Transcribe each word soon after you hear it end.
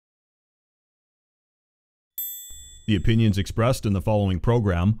The opinions expressed in the following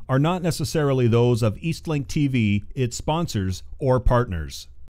program are not necessarily those of Eastlink TV, its sponsors, or partners.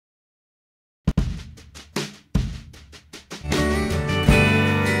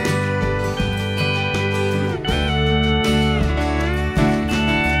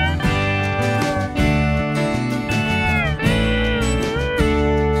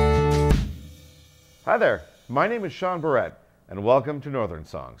 Hi there, my name is Sean Barrett, and welcome to Northern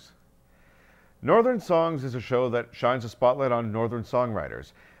Songs. Northern Songs is a show that shines a spotlight on Northern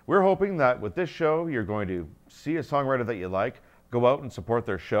songwriters. We're hoping that with this show, you're going to see a songwriter that you like, go out and support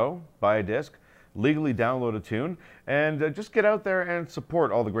their show, buy a disc, legally download a tune, and just get out there and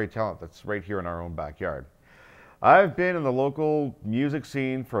support all the great talent that's right here in our own backyard. I've been in the local music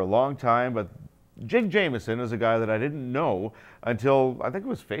scene for a long time, but Jig Jamieson is a guy that I didn't know until, I think it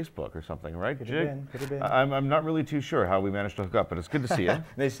was Facebook or something, right? Could Jig? have been. I'm not really too sure how we managed to hook up, but it's good to see you.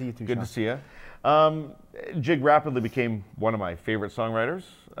 Nice to see you too, Good Sean. to see you. Jig rapidly became one of my favorite songwriters.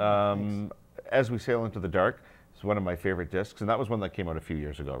 As We Sail Into the Dark is one of my favorite discs, and that was one that came out a few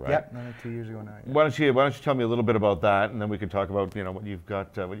years ago, right? Yep, 2 years ago now. Yeah. Why don't you tell me a little bit about that, and then we can talk about what you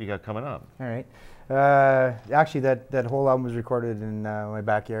got coming up. All right. Actually, that whole album was recorded in my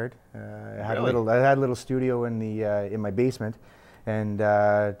backyard. I had a little studio in the in my basement, and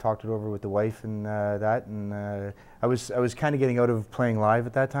talked it over with the wife and that. And I was kind of getting out of playing live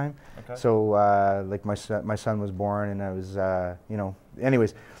at that time. Okay. So like my son was born, and I was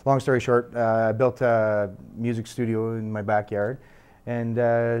Anyways, long story short, I built a music studio in my backyard. And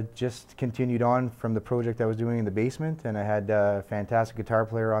just continued on from the project I was doing in the basement, and I had a fantastic guitar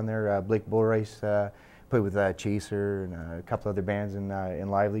player on there, Blake Bullrice, played with Chaser and a couple other bands in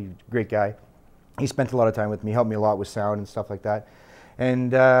Lively, great guy. He spent a lot of time with me, helped me a lot with sound and stuff like that.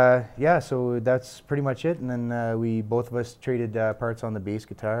 And yeah, so that's pretty much it. And then we both of us traded parts on the bass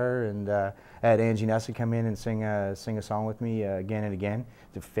guitar, and I had Angie Nessa come in and sing a song with me again and again.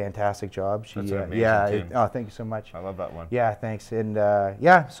 Did a fantastic job. She, that's an amazing tune. Oh, thank you so much. I love that one. Yeah, thanks. And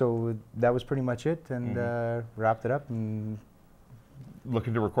yeah, so that was pretty much it, and wrapped it up. And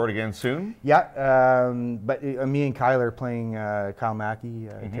looking to record again soon? Yeah, but me and Kyle are playing, Kyle Mackey,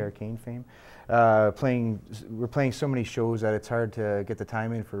 Tara Kane fame. We're playing so many shows that it's hard to get the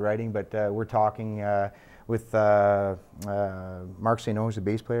time in for writing, but we're talking with Mark St. Owens, the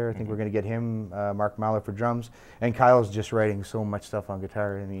bass player. I think we're going to get him, Mark Mahler for drums, and Kyle's just writing so much stuff on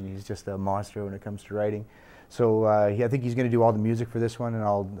guitar. I mean, he's just a monster when it comes to writing. So I think he's going to do all the music for this one, and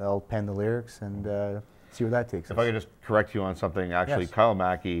I'll pen the lyrics and see where that takes us. If I could just correct you on something, actually, yes. Kyle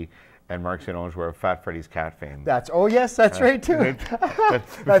Mackey and Mark St. Owens were of Fat Freddy's Cat fame. Oh yes, that's right too.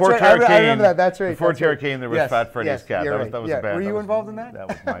 Before Tara Kane, I remember that. That's right. Before Tara Kane, there was Fat Freddy's Cat. That was yeah. a band. Were you involved in that? That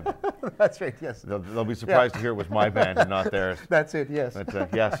was my band. That's right. Yes. They'll be surprised to hear it was my band and not theirs. That's it. Yes.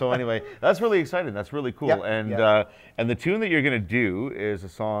 But, yeah. So anyway, that's really exciting. That's really cool. Yeah, and the tune that you're going to do is a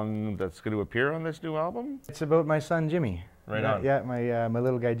song that's going to appear on this new album. It's about my son Jimmy. Right on. Yeah, my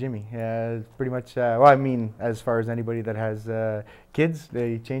little guy Jimmy. It's pretty much, well, I mean, as far as anybody that has kids,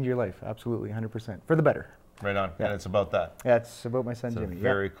 they change your life, absolutely, 100%, for the better. Right on, and it's about that. Yeah, it's about my son Jimmy. It's a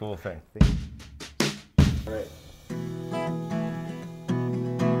very cool thing. All right.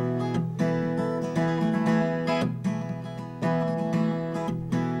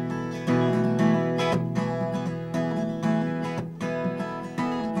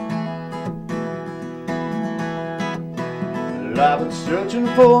 I've been searching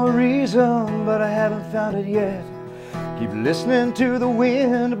for a reason, but I haven't found it yet. Keep listening to the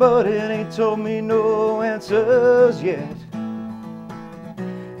wind, but it ain't told me no answers yet.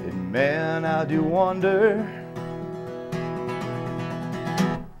 And man, I do wonder.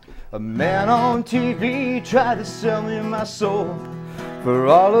 A man on TV tried to sell me my soul. For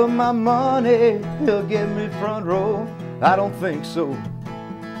all of my money, he'll give me front row. I don't think so.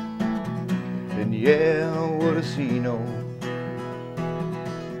 And yeah, what does he know?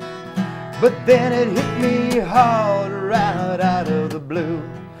 But then it hit me hard right out of the blue.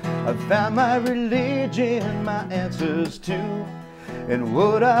 I found my religion, my answers too. And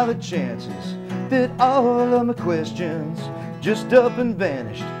what are the chances that all of my questions just up and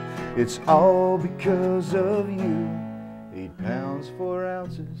vanished? It's all because of you. 8 pounds, 4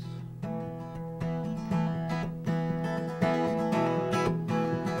 ounces.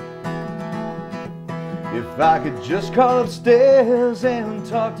 If I could just call upstairs and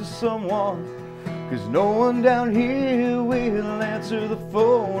talk to someone, 'cause no one down here will answer the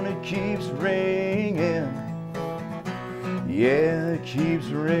phone. It keeps ringing. Yeah, it keeps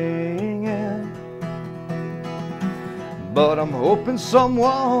ringing. But I'm hoping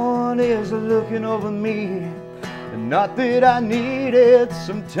someone is looking over me and Not that I need it,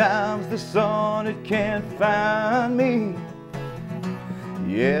 sometimes the sun, it can't find me.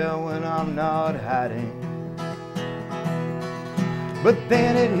 Yeah, when I'm not hiding. But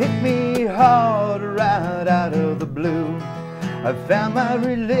then it hit me hard right out of the blue. I found my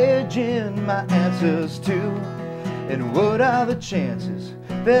religion, my answers too. And what are the chances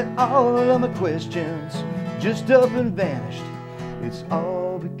that all of my questions just up and vanished? It's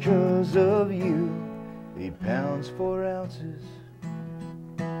all because of you. 8 pounds, 4 ounces.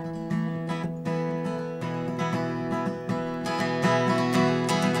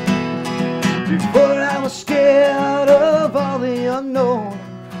 Before I was scared of all the unknown,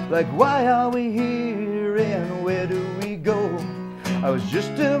 like why are we here and where do we go? I was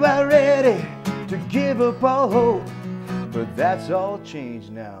just about ready to give up all hope, but that's all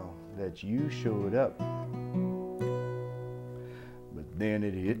changed now that you showed up. But then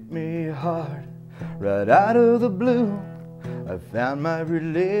it hit me hard right out of the blue. I found my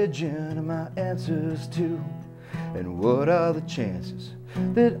religion and my answers too. And what are the chances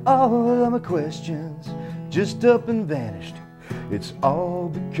that all of my questions just up and vanished? It's all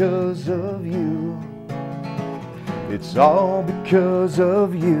because of you. It's all because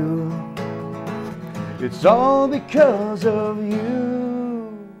of you. It's all because of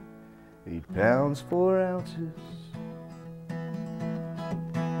you. 8 pounds, 4 ounces.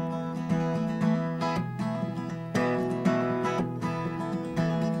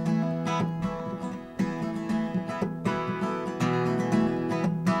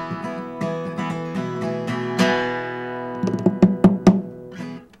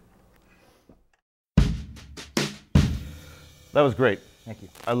 That was great. Thank you.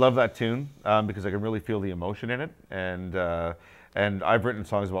 I love that tune because I can really feel the emotion in it, and I've written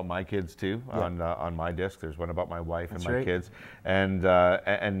songs about my kids too on my disc. There's one about my wife and my kids, and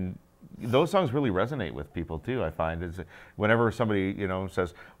those songs really resonate with people too. I find is whenever somebody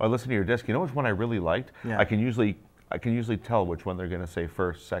says, "Oh, I listen to your disc," you know which one I really liked. Yeah. I can usually tell which one they're going to say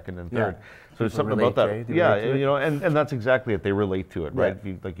first, second, and third. Yeah. So there's People something about relate, that. right? Yeah, and that's exactly it. They relate to it, right?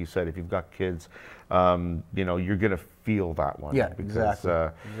 Yeah. Like you said, if you've got kids, you're going to feel that one. Yeah, because,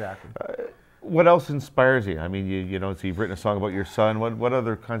 exactly. What else inspires you? I mean, so you've written a song about your son. What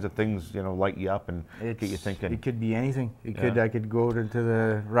other kinds of things light you up and get you thinking? It could be anything. I could go to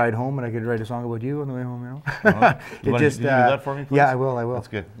the ride home and I could write a song about you on the way home. Can you do that for me, please? Yeah, I will. That's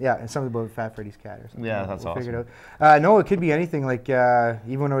good. Yeah, and something about Fat Freddy's cat or something. Yeah, that's awesome. Figure it out. No, it could be anything. Like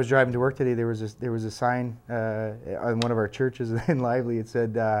even when I was driving to work today, there was a sign on one of our churches in Lively. It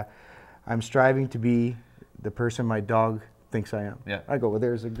said, "I'm striving to be the person my dog thinks I am." Yeah. I go, well,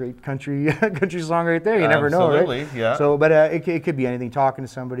 there's a great country song right there. You never know, right? Absolutely, yeah. So, but it could be anything. Talking to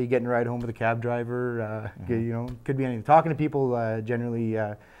somebody, getting a ride home with a cab driver. Could be anything. Talking to people generally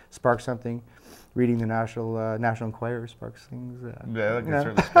sparks something. Reading the National Enquirer sparks things. Yeah, that can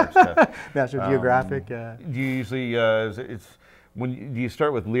certainly spark stuff. National Geographic. Do you usually do you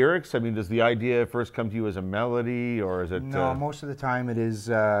start with lyrics? I mean, does the idea first come to you as a melody, or is it? No, most of the time it is.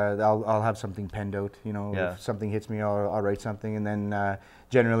 I'll have something penned out. If something hits me, I'll write something, and then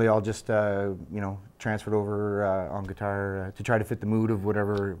generally I'll just transfer it over on guitar to try to fit the mood of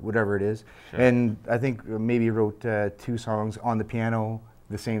whatever it is. Sure. And I think maybe wrote 2 songs on the piano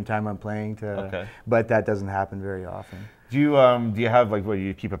the same time I'm playing. But that doesn't happen very often. Do you have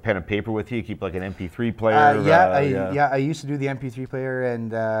you keep a pen and paper with you? You keep like an MP3 player? I used to do the MP3 player,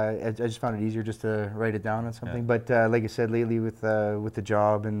 and I just found it easier just to write it down on something. Yeah. But like I said, lately with the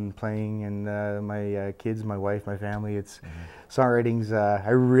job and playing and my kids, my wife, my family, it's songwriting's. I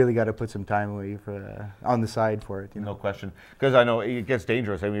really got to put some time away on the side for it. No question, because I know it gets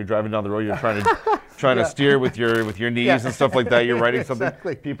dangerous. I mean, you're driving down the road, you're trying to steer with your knees and stuff like that. You're writing something.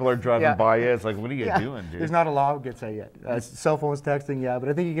 Exactly. People are driving by you. It's like, what are you doing, dude? There's not a law against that yet. Cell phones, texting, but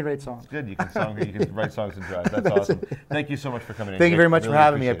I think you can write songs. Good, you can write songs and drive. That's awesome. Thank you so much for coming in. Thank you very much for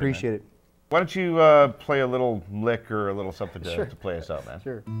having me. I appreciate it. Why don't you play a little lick or a little something to play us out, man?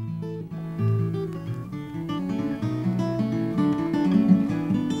 Sure.